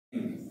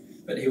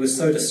but he was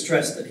so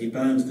distressed that he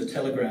burned the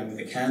telegram with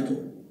a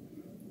candle.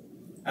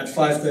 At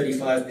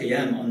 5:35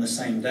 p.m. on the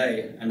same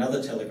day,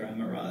 another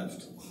telegram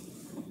arrived.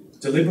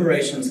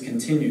 Deliberations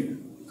continue,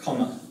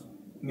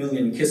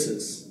 million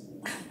kisses.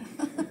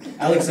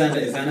 Alexander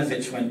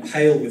Ivanovich went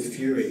pale with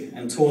fury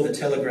and tore the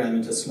telegram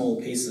into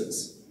small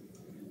pieces.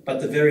 But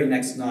the very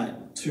next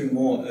night, 2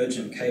 more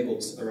urgent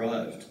cables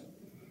arrived.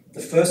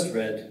 The first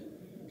read,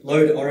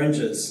 "Load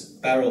oranges,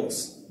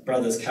 barrels,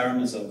 Brothers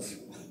Karamazov."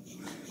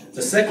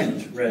 The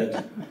second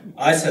read,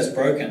 "Ice has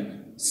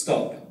broken,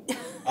 stop.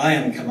 I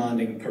am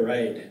commanding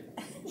parade."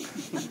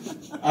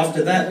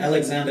 After that,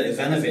 Alexander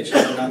Ivanovich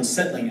had an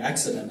unsettling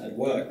accident at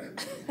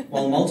work.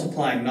 While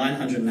multiplying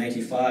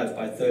 985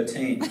 by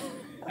 13,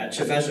 at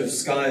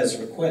Chevazhevskaya's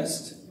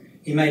request,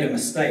 he made a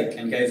mistake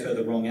and gave her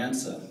the wrong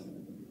answer.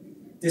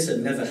 This had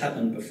never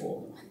happened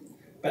before,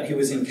 but he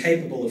was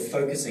incapable of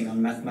focusing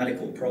on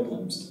mathematical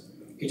problems.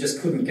 He just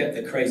couldn't get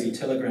the crazy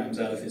telegrams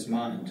out of his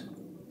mind.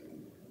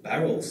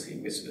 "Barrels," he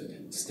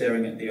whispered,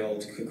 staring at the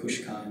old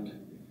Kukushkind.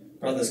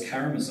 "Brothers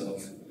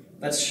Karamazov,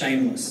 that's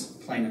shameless,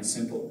 plain and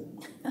simple."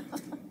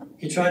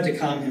 He tried to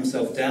calm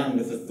himself down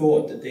with the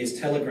thought that these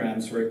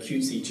telegrams were a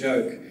cutesy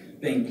joke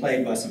being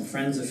played by some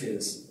friends of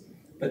his,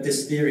 but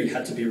this theory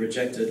had to be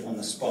rejected on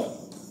the spot.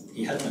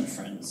 He had no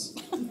friends.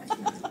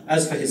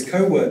 As for his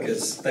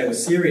co-workers, they were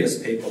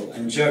serious people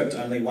and joked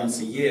only once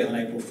a year on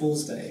April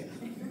Fool's Day.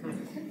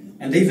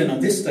 And even on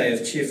this day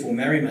of cheerful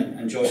merriment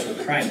and joyful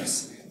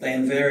pranks, they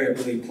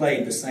invariably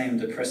played the same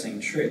depressing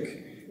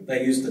trick.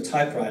 They used the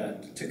typewriter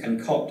to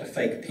concoct a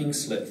fake pink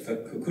slip for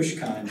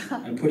Kukushkin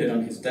and put it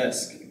on his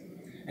desk.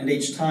 And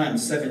each time,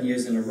 7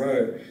 years in a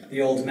row,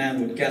 the old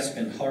man would gasp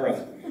in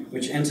horror,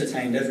 which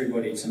entertained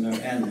everybody to no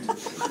end.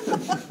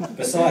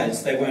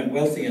 Besides, they weren't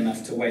wealthy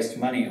enough to waste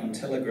money on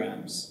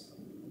telegrams.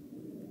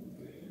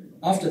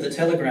 After the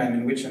telegram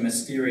in which a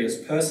mysterious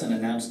person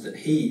announced that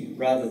he,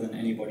 rather than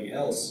anybody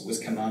else, was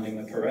commanding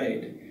the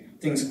parade,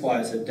 things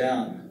quieted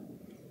down.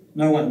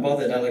 No one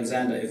bothered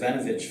Alexander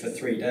Ivanovich for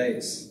 3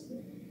 days.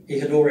 He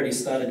had already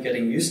started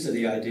getting used to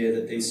the idea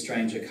that these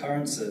strange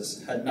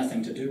occurrences had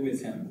nothing to do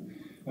with him,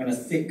 when a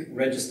thick,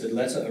 registered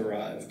letter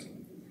arrived.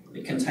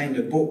 It contained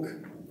a book,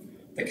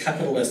 The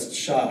Capitalist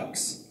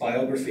Sharks,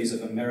 Biographies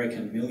of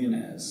American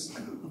Millionaires.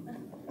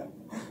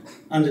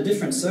 Under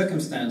different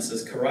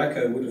circumstances,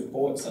 Karaiko would have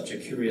bought such a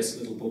curious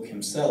little book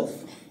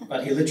himself,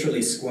 but he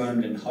literally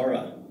squirmed in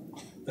horror.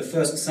 The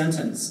first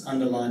sentence,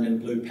 underlined in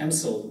blue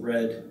pencil,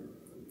 read,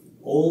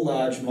 "All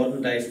large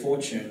modern-day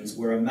fortunes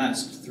were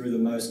amassed through the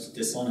most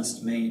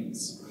dishonest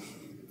means."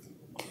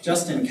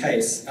 Just in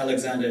case,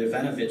 Alexander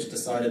Ivanovich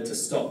decided to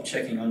stop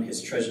checking on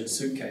his treasured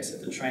suitcase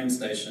at the train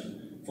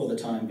station for the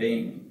time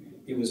being.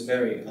 He was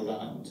very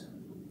alarmed.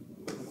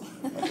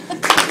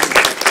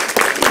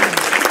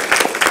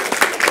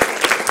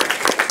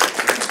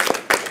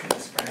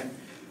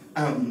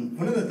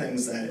 One of the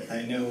things that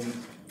I know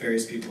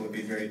various people would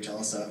be very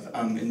jealous of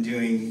in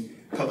doing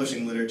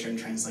publishing literature and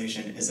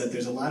translation is that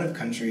there's a lot of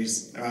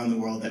countries around the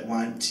world that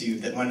want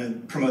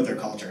to promote their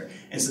culture,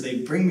 and so they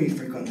bring me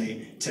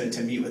frequently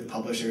to meet with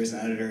publishers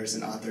and editors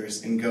and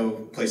authors and go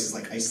places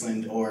like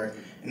Iceland, or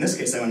in this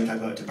case I want to talk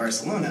about to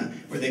Barcelona,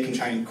 where they can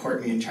try and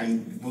court me and try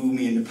and woo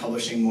me into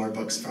publishing more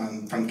books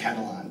from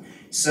Catalan.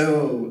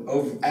 So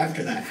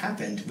after that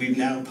happened, we've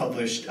now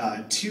published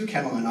 2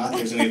 Catalan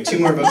authors, and we have 2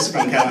 more books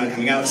from Catalan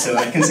coming out, so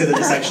I can say that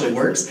this actually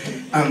works.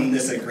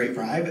 This is a great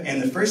bribe.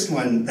 And the first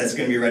one that's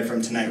going to be read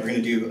from tonight, we're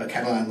going to do a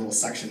Catalan little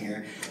section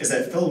here, is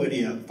that Phil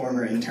Witte, a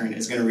former intern,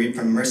 is going to read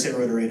from Mercè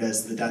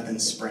Rodoreder's The Death in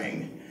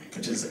Spring,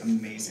 which is an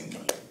amazing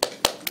book.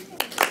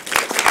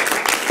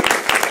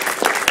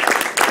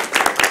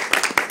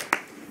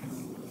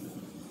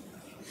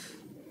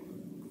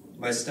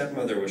 My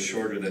stepmother was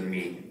shorter than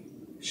me.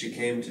 She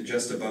came to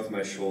just above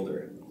my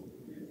shoulder.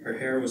 Her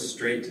hair was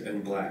straight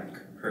and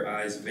black, her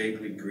eyes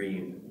vaguely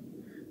green.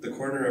 The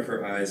corner of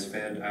her eyes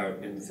fanned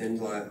out into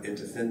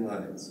thin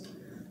lines,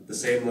 the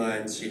same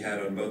lines she had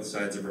on both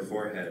sides of her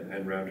forehead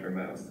and round her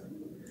mouth,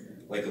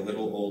 like a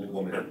little old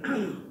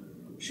woman.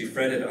 She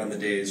fretted on the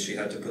days she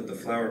had to put the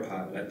flower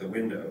pot at the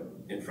window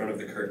in front of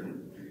the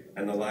curtain,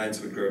 and the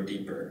lines would grow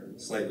deeper,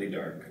 slightly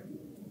dark.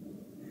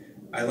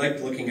 I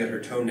liked looking at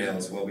her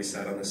toenails while we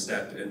sat on the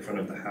step in front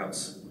of the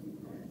house.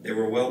 They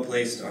were well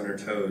placed on her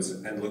toes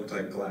and looked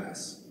like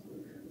glass.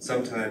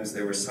 Sometimes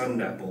they were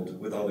sun-dappled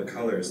with all the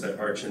colors that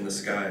arch in the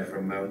sky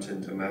from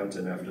mountain to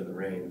mountain after the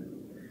rain.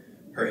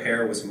 Her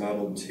hair was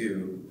mottled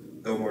too,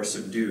 though more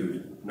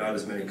subdued, not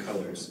as many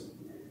colors.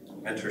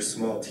 And her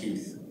small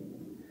teeth.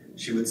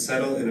 She would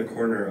settle in a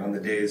corner on the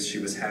days she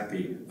was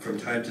happy, from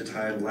time to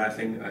time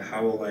laughing a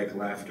howl-like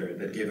laughter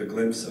that gave a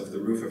glimpse of the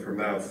roof of her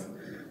mouth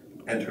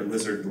and her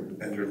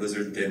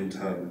lizard-thin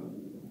tongue.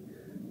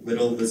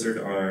 Little lizard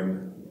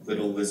arm,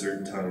 little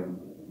lizard tongue.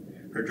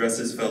 Her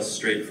dresses fell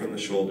straight from the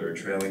shoulder,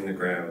 trailing the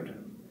ground.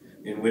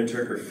 In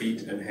winter, her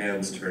feet and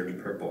hands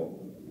turned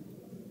purple.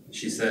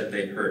 She said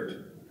they hurt.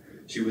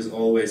 She was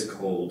always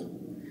cold.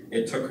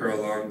 It took her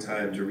a long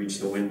time to reach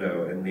the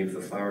window and leave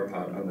the flower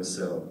pot on the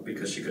sill,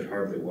 because she could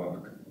hardly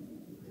walk.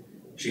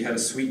 She had a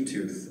sweet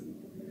tooth.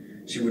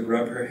 She would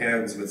rub her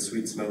hands with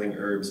sweet-smelling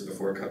herbs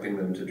before cupping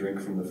them to drink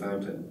from the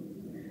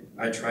fountain.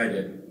 I tried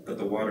it, but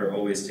the water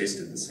always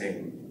tasted the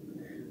same.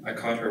 I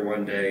caught her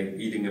one day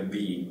eating a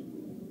bee.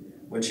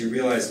 When she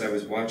realized I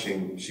was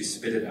watching, she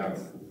spit it out,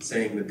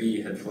 saying the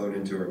bee had flown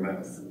into her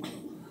mouth.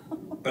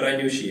 But I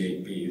knew she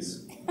ate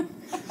bees.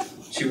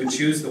 She would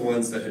choose the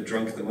ones that had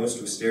drunk the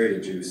most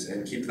wisteria juice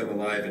and keep them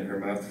alive in her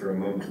mouth for a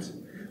moment,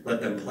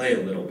 let them play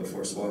a little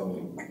before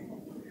swallowing.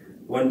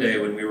 One day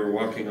when we were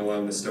walking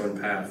along the stone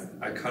path,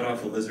 I cut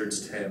off a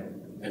lizard's tail,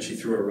 and she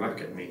threw a rock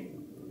at me.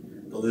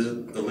 The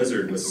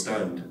lizard was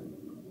stunned.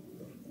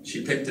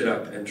 She picked it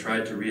up and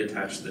tried to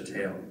reattach the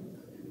tail.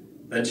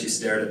 Then she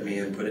stared at me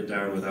and put it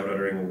down without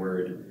uttering a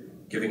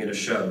word, giving it a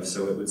shove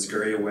so it would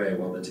scurry away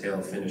while the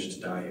tail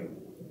finished dying.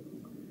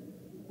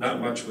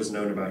 Not much was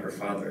known about her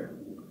father.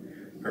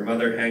 Her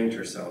mother hanged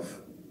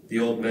herself. The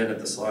old men at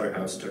the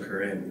slaughterhouse took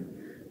her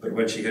in, but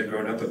when she had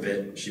grown up a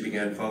bit, she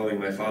began following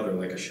my father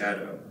like a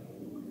shadow.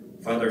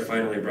 Father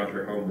finally brought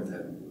her home with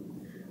him.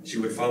 She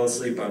would fall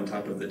asleep on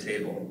top of the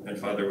table, and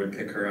Father would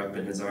pick her up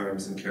in his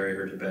arms and carry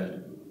her to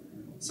bed.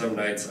 Some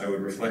nights I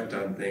would reflect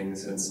on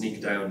things and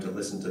sneak down to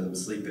listen to them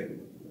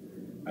sleeping.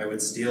 I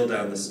would steal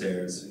down the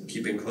stairs,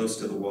 keeping close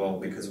to the wall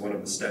because one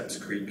of the steps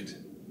creaked.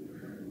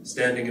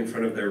 Standing in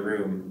front of their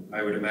room,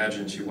 I would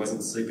imagine she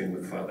wasn't sleeping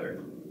with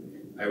Father.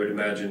 I would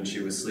imagine she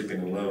was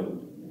sleeping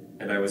alone,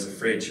 and I was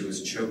afraid she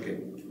was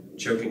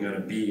choking on a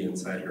bee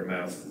inside her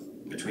mouth,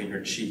 between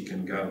her cheek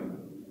and gum.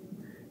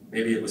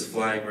 Maybe it was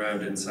flying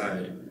around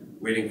inside,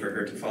 waiting for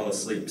her to fall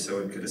asleep so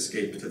it could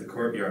escape to the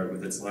courtyard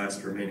with its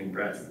last remaining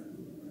breath.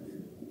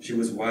 She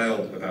was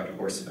wild about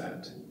horse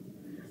fat.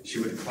 She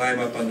would climb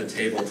up on the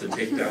table to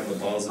take down the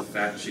balls of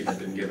fat she had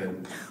been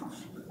given.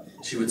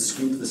 She would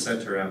scoop the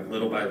center out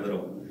little by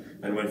little,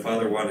 and when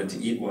Father wanted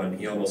to eat one,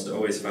 he almost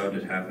always found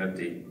it half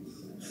empty.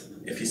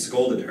 If he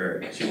scolded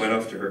her, she went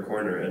off to her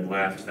corner and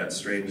laughed that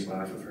strange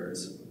laugh of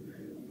hers.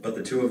 But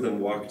the two of them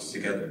walked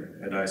together,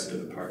 and I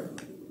stood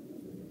apart.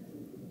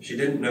 She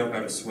didn't know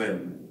how to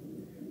swim.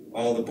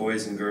 All the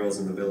boys and girls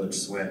in the village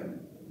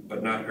swam,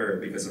 but not her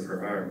because of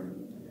her arm.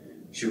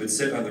 She would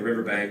sit on the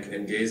riverbank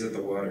and gaze at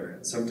the water,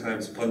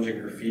 sometimes plunging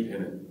her feet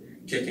in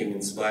it, kicking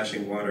and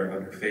splashing water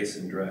on her face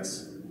and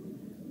dress.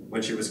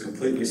 When she was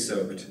completely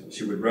soaked,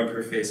 she would rub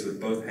her face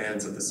with both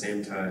hands at the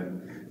same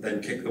time,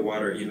 then kick the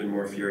water even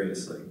more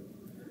furiously.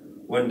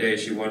 One day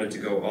she wanted to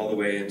go all the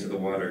way into the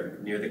water,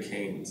 near the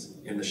canes,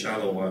 in the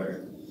shallow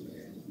water.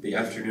 The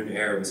afternoon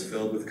air was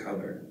filled with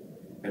color,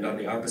 and on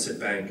the opposite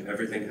bank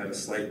everything had a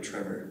slight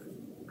tremor.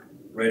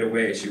 Right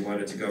away she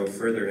wanted to go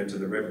further into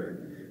the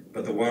river,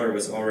 but the water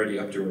was already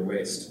up to her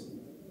waist.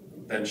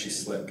 Then she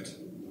slipped.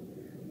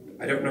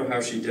 I don't know how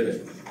she did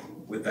it,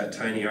 with that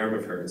tiny arm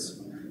of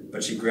hers,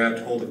 but she grabbed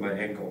hold of my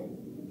ankle.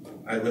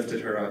 I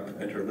lifted her up,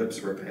 and her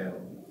lips were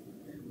pale.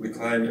 We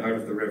climbed out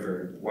of the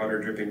river, water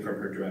dripping from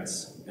her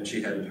dress, and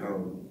she headed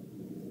home.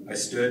 I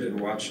stood and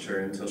watched her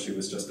until she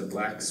was just a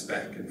black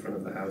speck in front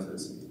of the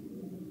houses.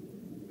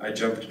 I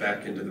jumped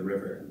back into the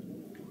river.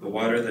 The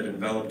water that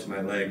enveloped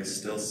my legs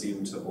still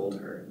seemed to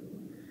hold her.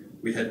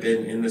 We had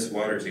been in this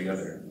water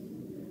together.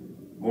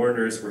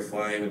 Mourners were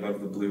flying above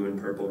the blue and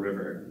purple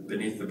river,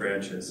 beneath the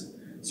branches,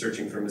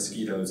 searching for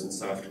mosquitoes and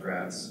soft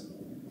grass.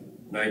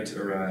 Night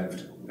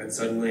arrived, and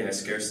suddenly I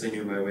scarcely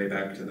knew my way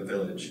back to the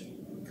village.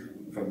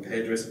 From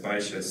Pedras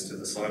Baixas to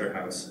the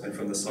slaughterhouse, and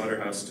from the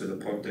slaughterhouse to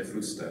the Ponte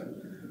Fusta,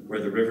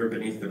 where the river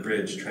beneath the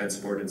bridge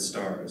transported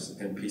stars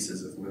and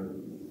pieces of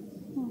moon.